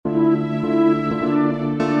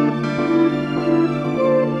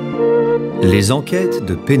Les enquêtes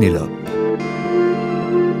de Pénélope.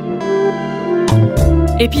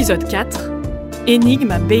 Épisode 4. Énigme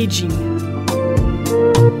à Beijing.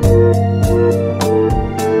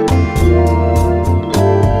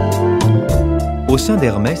 Au sein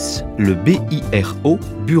d'Hermès, le BIRO,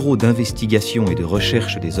 Bureau d'investigation et de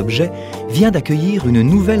recherche des objets, vient d'accueillir une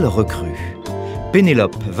nouvelle recrue.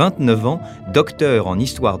 Pénélope, 29 ans, docteur en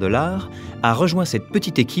histoire de l'art, a rejoint cette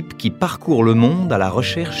petite équipe qui parcourt le monde à la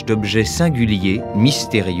recherche d'objets singuliers,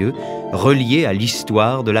 mystérieux, reliés à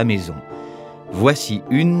l'histoire de la maison. Voici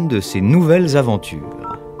une de ses nouvelles aventures.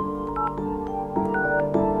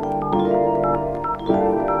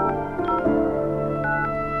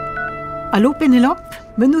 Allô Pénélope,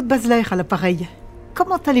 Menou de Basler à l'appareil.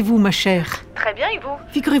 Comment allez-vous ma chère ? Très bien, et vous ?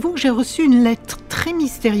 Figurez-vous que j'ai reçu une lettre très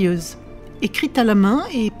mystérieuse, écrite à la main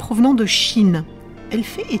et provenant de Chine. Elle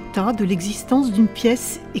fait état de l'existence d'une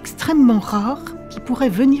pièce extrêmement rare qui pourrait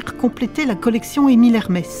venir compléter la collection Émile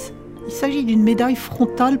Hermès. Il s'agit d'une médaille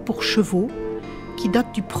frontale pour chevaux qui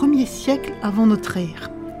date du 1er siècle avant notre ère.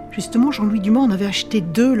 Justement, Jean-Louis Dumas en avait acheté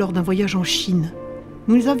 2 lors d'un voyage en Chine.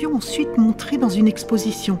 Nous les avions ensuite montrées dans une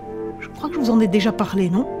exposition. Je crois que je vous en ai déjà parlé,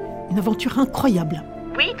 non ? Une aventure incroyable.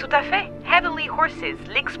 Oui, tout à fait. Heavenly Horses,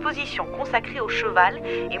 l'exposition consacrée au cheval,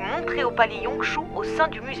 est montrée au palais Yongshu au sein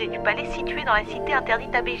du musée du palais situé dans la cité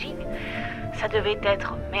interdite à Beijing. Ça devait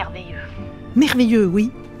être merveilleux. Merveilleux,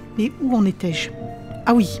 oui. Mais où en étais-je ?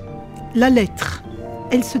 Ah oui, la lettre.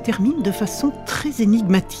 Elle se termine de façon très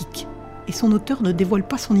énigmatique et son auteur ne dévoile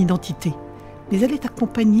pas son identité. Mais elle est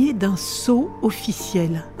accompagnée d'un sceau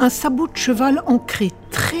officiel, un sabot de cheval ancré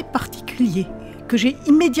très particulier que j'ai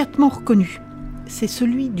immédiatement reconnu. C'est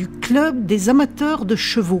celui du club des amateurs de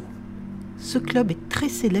chevaux. Ce club est très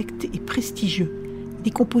sélect et prestigieux. Il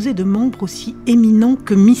est composé de membres aussi éminents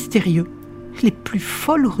que mystérieux. Les plus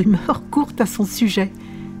folles rumeurs courent à son sujet.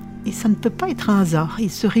 Et ça ne peut pas être un hasard. Il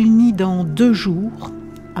se réunit dans 2 jours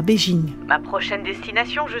à Beijing. Ma prochaine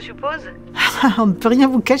destination, je suppose ? On ne peut rien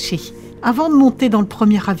vous cacher. Avant de monter dans le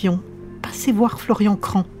premier avion, passez voir Florian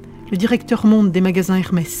Cran, le directeur monde des magasins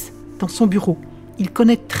Hermès, dans son bureau. Il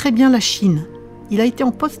connaît très bien la Chine. Il a été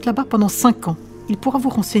en poste là-bas pendant 5 ans. Il pourra vous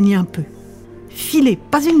renseigner un peu. Filez,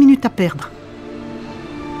 pas une minute à perdre.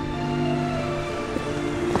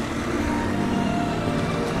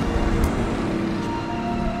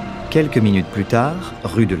 Quelques minutes plus tard,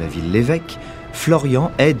 rue de la Ville-l'Évêque,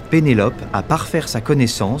 Florian aide Pénélope à parfaire sa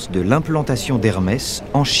connaissance de l'implantation d'Hermès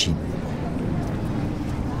en Chine.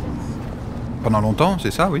 Pendant longtemps,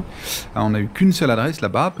 c'est ça, oui. On n'a eu qu'une seule adresse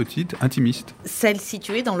là-bas, petite, intimiste. Celle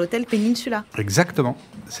située dans l'hôtel Peninsula. Exactement.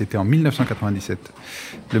 C'était en 1997.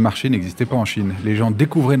 Le marché n'existait pas en Chine. Les gens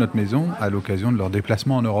découvraient notre maison à l'occasion de leur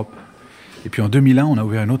déplacement en Europe. Et puis en 2001, on a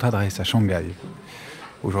ouvert une autre adresse à Shanghai.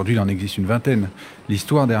 Aujourd'hui, il en existe une 20aine.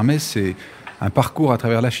 L'histoire d'Hermès, c'est un parcours à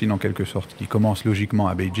travers la Chine, en quelque sorte, qui commence logiquement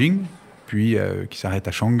à Beijing, puis qui s'arrête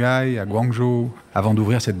à Shanghai, à Guangzhou, avant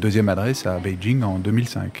d'ouvrir cette 2e adresse à Beijing en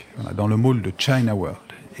 2005, dans le mall de China World.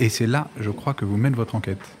 Et c'est là, je crois, que vous mènez votre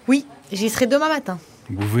enquête. Oui, j'y serai demain matin.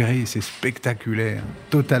 Vous verrez, c'est spectaculaire,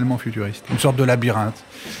 totalement futuriste, une sorte de labyrinthe.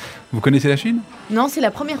 Vous connaissez la Chine ? Non, c'est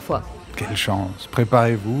la première fois. Quelle chance !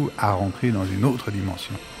 Préparez-vous à rentrer dans une autre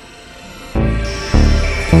dimension.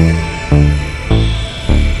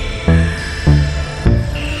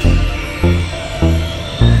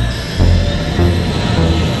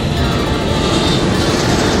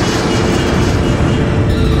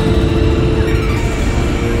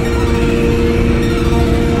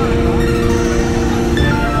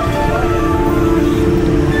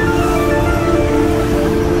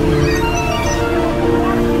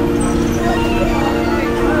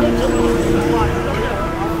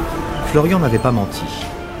 Florian n'avait pas menti.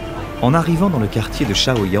 En arrivant dans le quartier de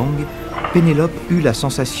Shaoyang, Pénélope eut la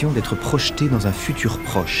sensation d'être projetée dans un futur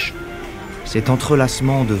proche. Cet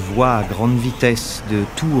entrelacement de voies à grande vitesse, de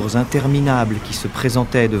tours interminables qui se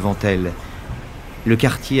présentaient devant elle. Le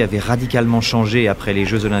quartier avait radicalement changé après les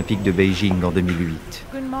Jeux Olympiques de Beijing en 2008.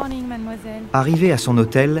 Good morning, mademoiselle. Arrivée à son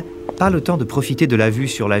hôtel, pas le temps de profiter de la vue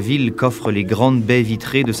sur la ville qu'offrent les grandes baies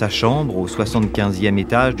vitrées de sa chambre au 75e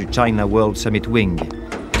étage du China World Summit Wing.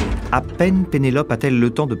 À peine Pénélope a-t-elle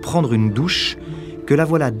le temps de prendre une douche que la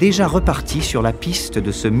voilà déjà repartie sur la piste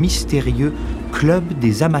de ce mystérieux club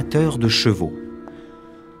des amateurs de chevaux.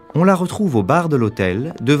 On la retrouve au bar de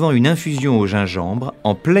l'hôtel, devant une infusion au gingembre,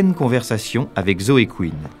 en pleine conversation avec Zoé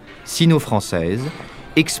Quinn, sino-française,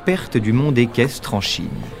 experte du monde équestre en Chine.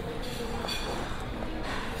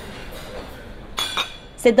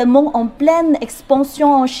 C'est un monde en pleine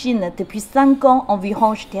expansion en Chine depuis 5 ans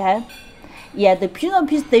environ, je dirais. Il y a de plus en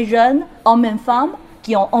plus de jeunes, hommes et femmes,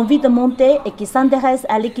 qui ont envie de monter et qui s'intéressent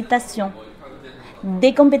à l'équitation.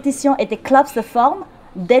 des compétitions et des clubs se forment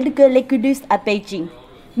dès que l'Éculus à Beijing.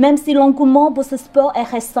 Même si l'engouement pour ce sport est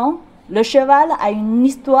récent, le cheval a une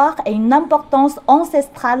histoire et une importance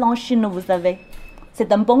ancestrale en Chine, vous savez.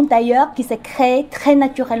 C'est un bond d'ailleurs qui s'est créé très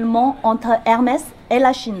naturellement entre Hermès et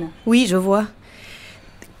la Chine. Oui, je vois.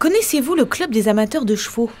 Connaissez-vous le club des amateurs de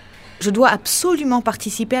chevaux ? Je dois absolument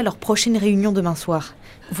participer à leur prochaine réunion demain soir.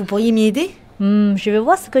 Vous pourriez m'y aider ? Je vais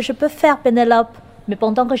voir ce que je peux faire, Pénélope. Mais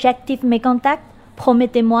pendant que j'active mes contacts,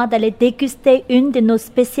 promettez-moi d'aller déguster une de nos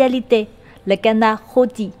spécialités, le canard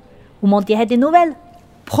rôti. Vous m'en direz des nouvelles ?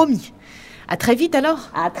 Promis. À très vite alors.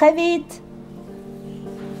 À très vite.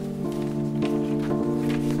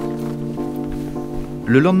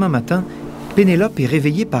 Le lendemain matin, Pénélope est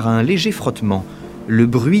réveillée par un léger frottement, le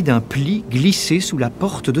bruit d'un pli glissé sous la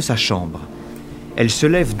porte de sa chambre. Elle se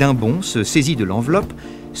lève d'un bond, se saisit de l'enveloppe,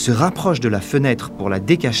 se rapproche de la fenêtre pour la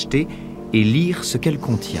décacheter et lire ce qu'elle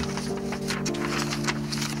contient.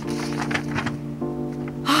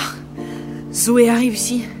 Zoé a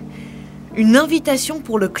réussi. Une invitation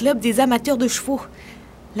pour le club des amateurs de chevaux.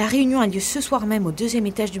 La réunion a lieu ce soir même au 2e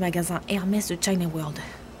étage du magasin Hermès de China World.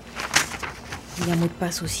 Il y a un mot de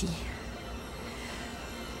passe aussi.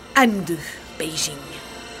 À nous deux, Beijing.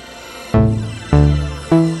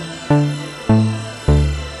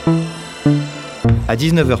 À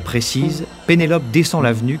 19h précise, Pénélope descend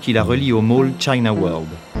l'avenue qui la relie au mall China World.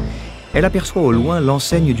 Elle aperçoit au loin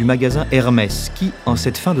l'enseigne du magasin Hermès qui, en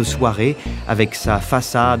cette fin de soirée, avec sa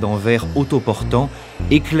façade en verre autoportant,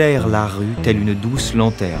 éclaire la rue telle une douce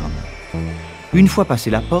lanterne. Une fois passée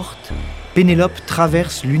la porte, Pénélope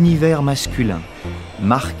traverse l'univers masculin,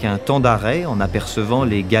 marque un temps d'arrêt en apercevant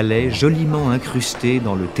les galets joliment incrustés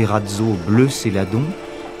dans le terrazzo bleu céladon,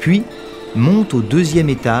 puis monte au 2e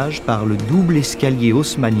étage par le double escalier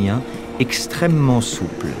haussmannien extrêmement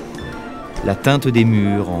souple. La teinte des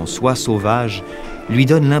murs en soie sauvage lui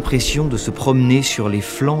donne l'impression de se promener sur les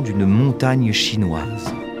flancs d'une montagne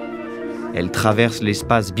chinoise. Elle traverse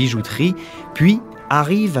l'espace bijouterie, puis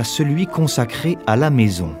arrive à celui consacré à la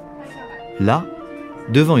maison. Là,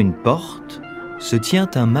 devant une porte, se tient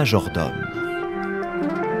un majordome.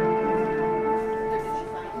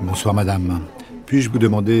 Bonsoir madame. Puis-je vous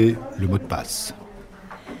demander le mot de passe ?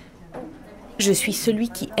 Je suis celui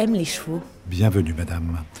qui aime les chevaux. Bienvenue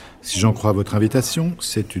madame. Si j'en crois votre invitation,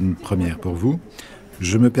 c'est une première pour vous.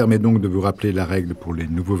 Je me permets donc de vous rappeler la règle pour les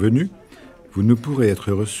nouveaux venus. Vous ne pourrez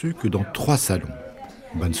être reçu que dans 3 salons.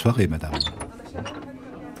 Bonne soirée madame.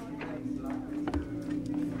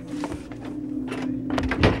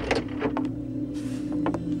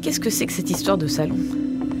 Qu'est-ce que c'est que cette histoire de salon ?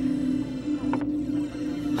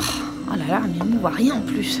 Oh là là, mais on ne voit rien en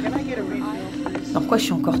plus. Dans quoi je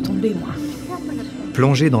suis encore tombée, moi ?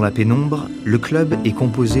 Plongé dans la pénombre, le club est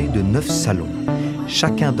composé de 9 salons.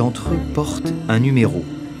 Chacun d'entre eux porte un numéro.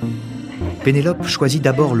 Pénélope choisit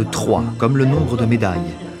d'abord le 3, comme le nombre de médailles.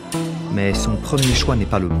 Mais son premier choix n'est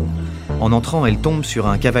pas le bon. En entrant, elle tombe sur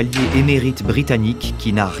un cavalier émérite britannique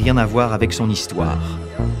qui n'a rien à voir avec son histoire.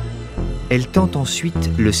 Elle tente ensuite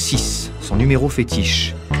le 6, son numéro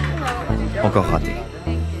fétiche. Encore raté.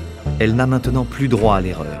 Elle n'a maintenant plus droit à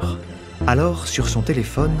l'erreur. Alors, sur son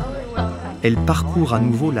téléphone, elle parcourt à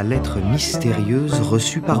nouveau la lettre mystérieuse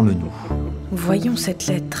reçue par Menou. Voyons cette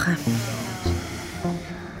lettre.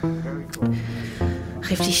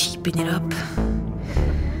 Réfléchis, Pénélope.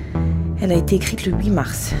 Elle a été écrite le 8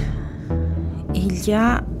 mars. Et il y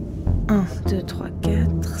a 1, 2, 3,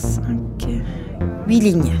 4, 5, 8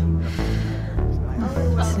 lignes.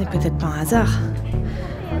 Ce n'est peut-être pas un hasard.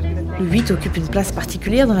 Le 8 occupe une place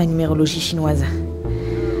particulière dans la numérologie chinoise.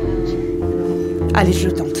 Allez, je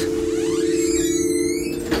le tente.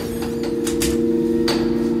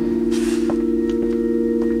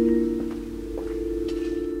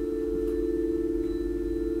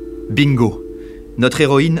 Bingo! Notre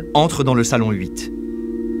héroïne entre dans le salon 8.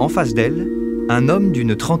 En face d'elle, un homme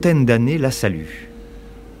d'une 30aine d'années la salue.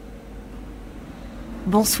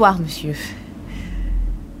 Bonsoir, monsieur.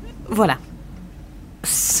 Voilà.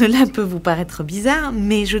 Cela peut vous paraître bizarre,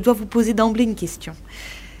 mais je dois vous poser d'emblée une question.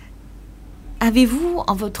 Avez-vous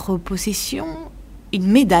en votre possession une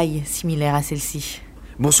médaille similaire à celle-ci ?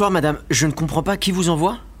 Bonsoir, madame. Je ne comprends pas qui vous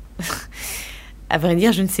envoie ? À vrai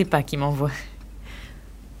dire, je ne sais pas qui m'envoie.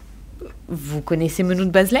 Vous connaissez Menou de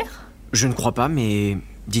Basler ? Je ne crois pas, mais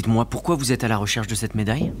dites-moi, pourquoi vous êtes à la recherche de cette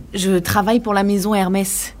médaille ? Je travaille pour la maison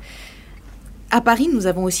Hermès. À Paris, nous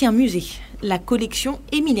avons aussi un musée, la collection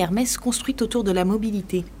Émile Hermès, construite autour de la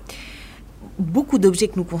mobilité. Beaucoup d'objets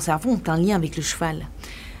que nous conservons ont un lien avec le cheval.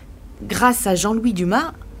 Grâce à Jean-Louis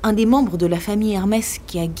Dumas, un des membres de la famille Hermès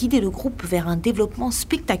qui a guidé le groupe vers un développement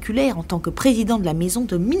spectaculaire en tant que président de la maison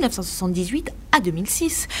de 1978 à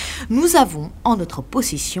 2006, nous avons en notre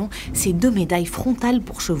possession ces 2 médailles frontales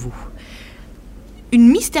pour chevaux. Une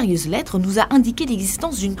mystérieuse lettre nous a indiqué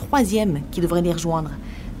l'existence d'une 3e qui devrait les rejoindre.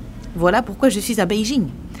 Voilà pourquoi je suis à Beijing,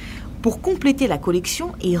 pour compléter la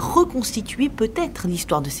collection et reconstituer peut-être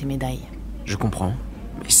l'histoire de ces médailles. Je comprends.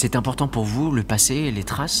 C'est important pour vous, le passé et les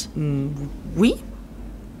traces ? Oui.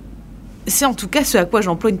 C'est en tout cas ce à quoi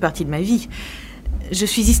j'emploie une partie de ma vie. Je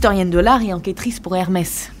suis historienne de l'art et enquêtrice pour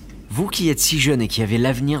Hermès. Vous qui êtes si jeune et qui avez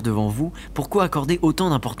l'avenir devant vous, pourquoi accorder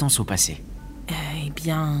autant d'importance au passé ? Eh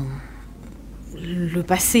bien, le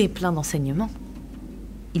passé est plein d'enseignements.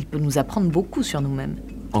 Il peut nous apprendre beaucoup sur nous-mêmes.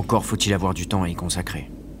 Encore faut-il avoir du temps à y consacrer.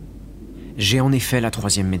 J'ai en effet la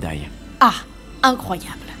 3e médaille. Ah,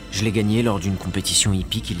 incroyable. Je l'ai gagnée lors d'une compétition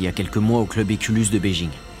hippique il y a quelques mois au club Éculus de Beijing.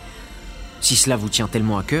 Si cela vous tient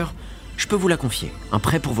tellement à cœur, je peux vous la confier, un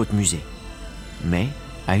prêt pour votre musée. Mais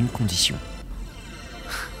à une condition.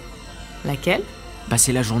 Laquelle ?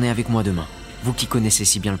 Passez la journée avec moi demain. Vous qui connaissez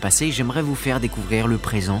si bien le passé, j'aimerais vous faire découvrir le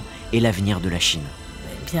présent et l'avenir de la Chine.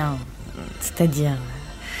 Eh bien, c'est-à-dire...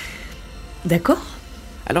 D'accord ?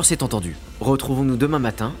 Alors c'est entendu. Retrouvons-nous demain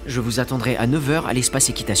matin. Je vous attendrai à 9h à l'espace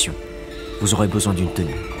équitation. Vous aurez besoin d'une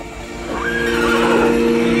tenue.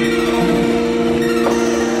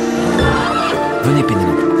 Venez,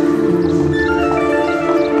 Pénélope.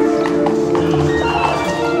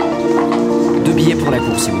 Deux billets pour la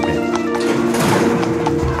course, s'il vous plaît.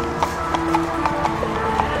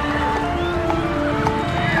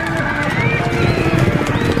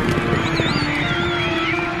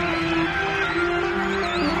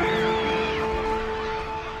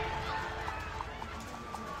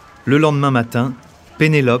 Le lendemain matin,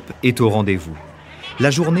 Pénélope est au rendez-vous. La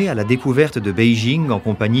journée à la découverte de Beijing en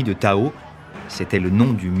compagnie de Tao, c'était le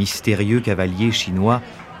nom du mystérieux cavalier chinois,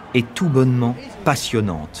 est tout bonnement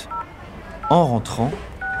passionnante. En rentrant,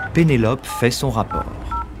 Pénélope fait son rapport.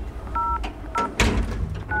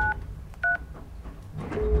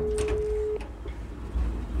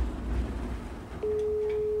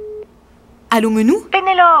 Allô, Menou ?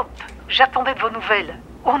 Pénélope, j'attendais de vos nouvelles.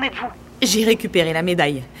 Où en êtes-vous ? J'ai récupéré la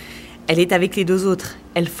médaille. Elle est avec les 2 autres.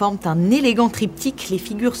 Elles forment un élégant triptyque. Les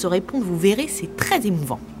figures se répondent, vous verrez, c'est très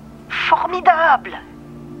émouvant. Formidable !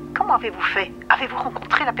 Comment avez-vous fait ? Avez-vous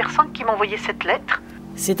rencontré la personne qui m'a envoyé cette lettre ?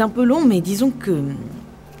 C'est un peu long, mais disons que...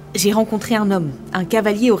 J'ai rencontré un homme, un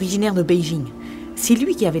cavalier originaire de Beijing. C'est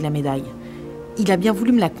lui qui avait la médaille. Il a bien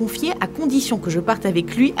voulu me la confier à condition que je parte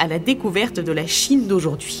avec lui à la découverte de la Chine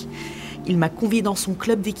d'aujourd'hui. Il m'a convié dans son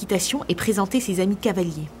club d'équitation et présenté ses amis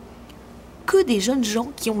cavaliers. Que des jeunes gens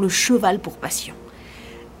qui ont le cheval pour passion.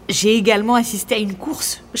 J'ai également assisté à une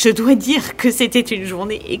course. Je dois dire que c'était une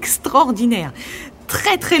journée extraordinaire.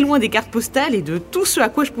 Très très loin des cartes postales et de tout ce à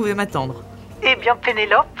quoi je pouvais m'attendre. Eh bien,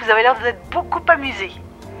 Pénélope, vous avez l'air de vous être beaucoup amusée.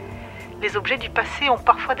 Les objets du passé ont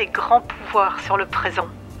parfois des grands pouvoirs sur le présent.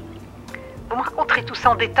 Vous me raconterez tout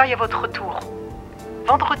ça en détail à votre retour.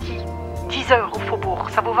 Vendredi, 10h au Faubourg,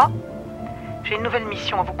 ça vous va ? J'ai une nouvelle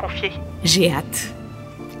mission à vous confier. J'ai hâte.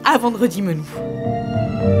 À vendredi, Menou.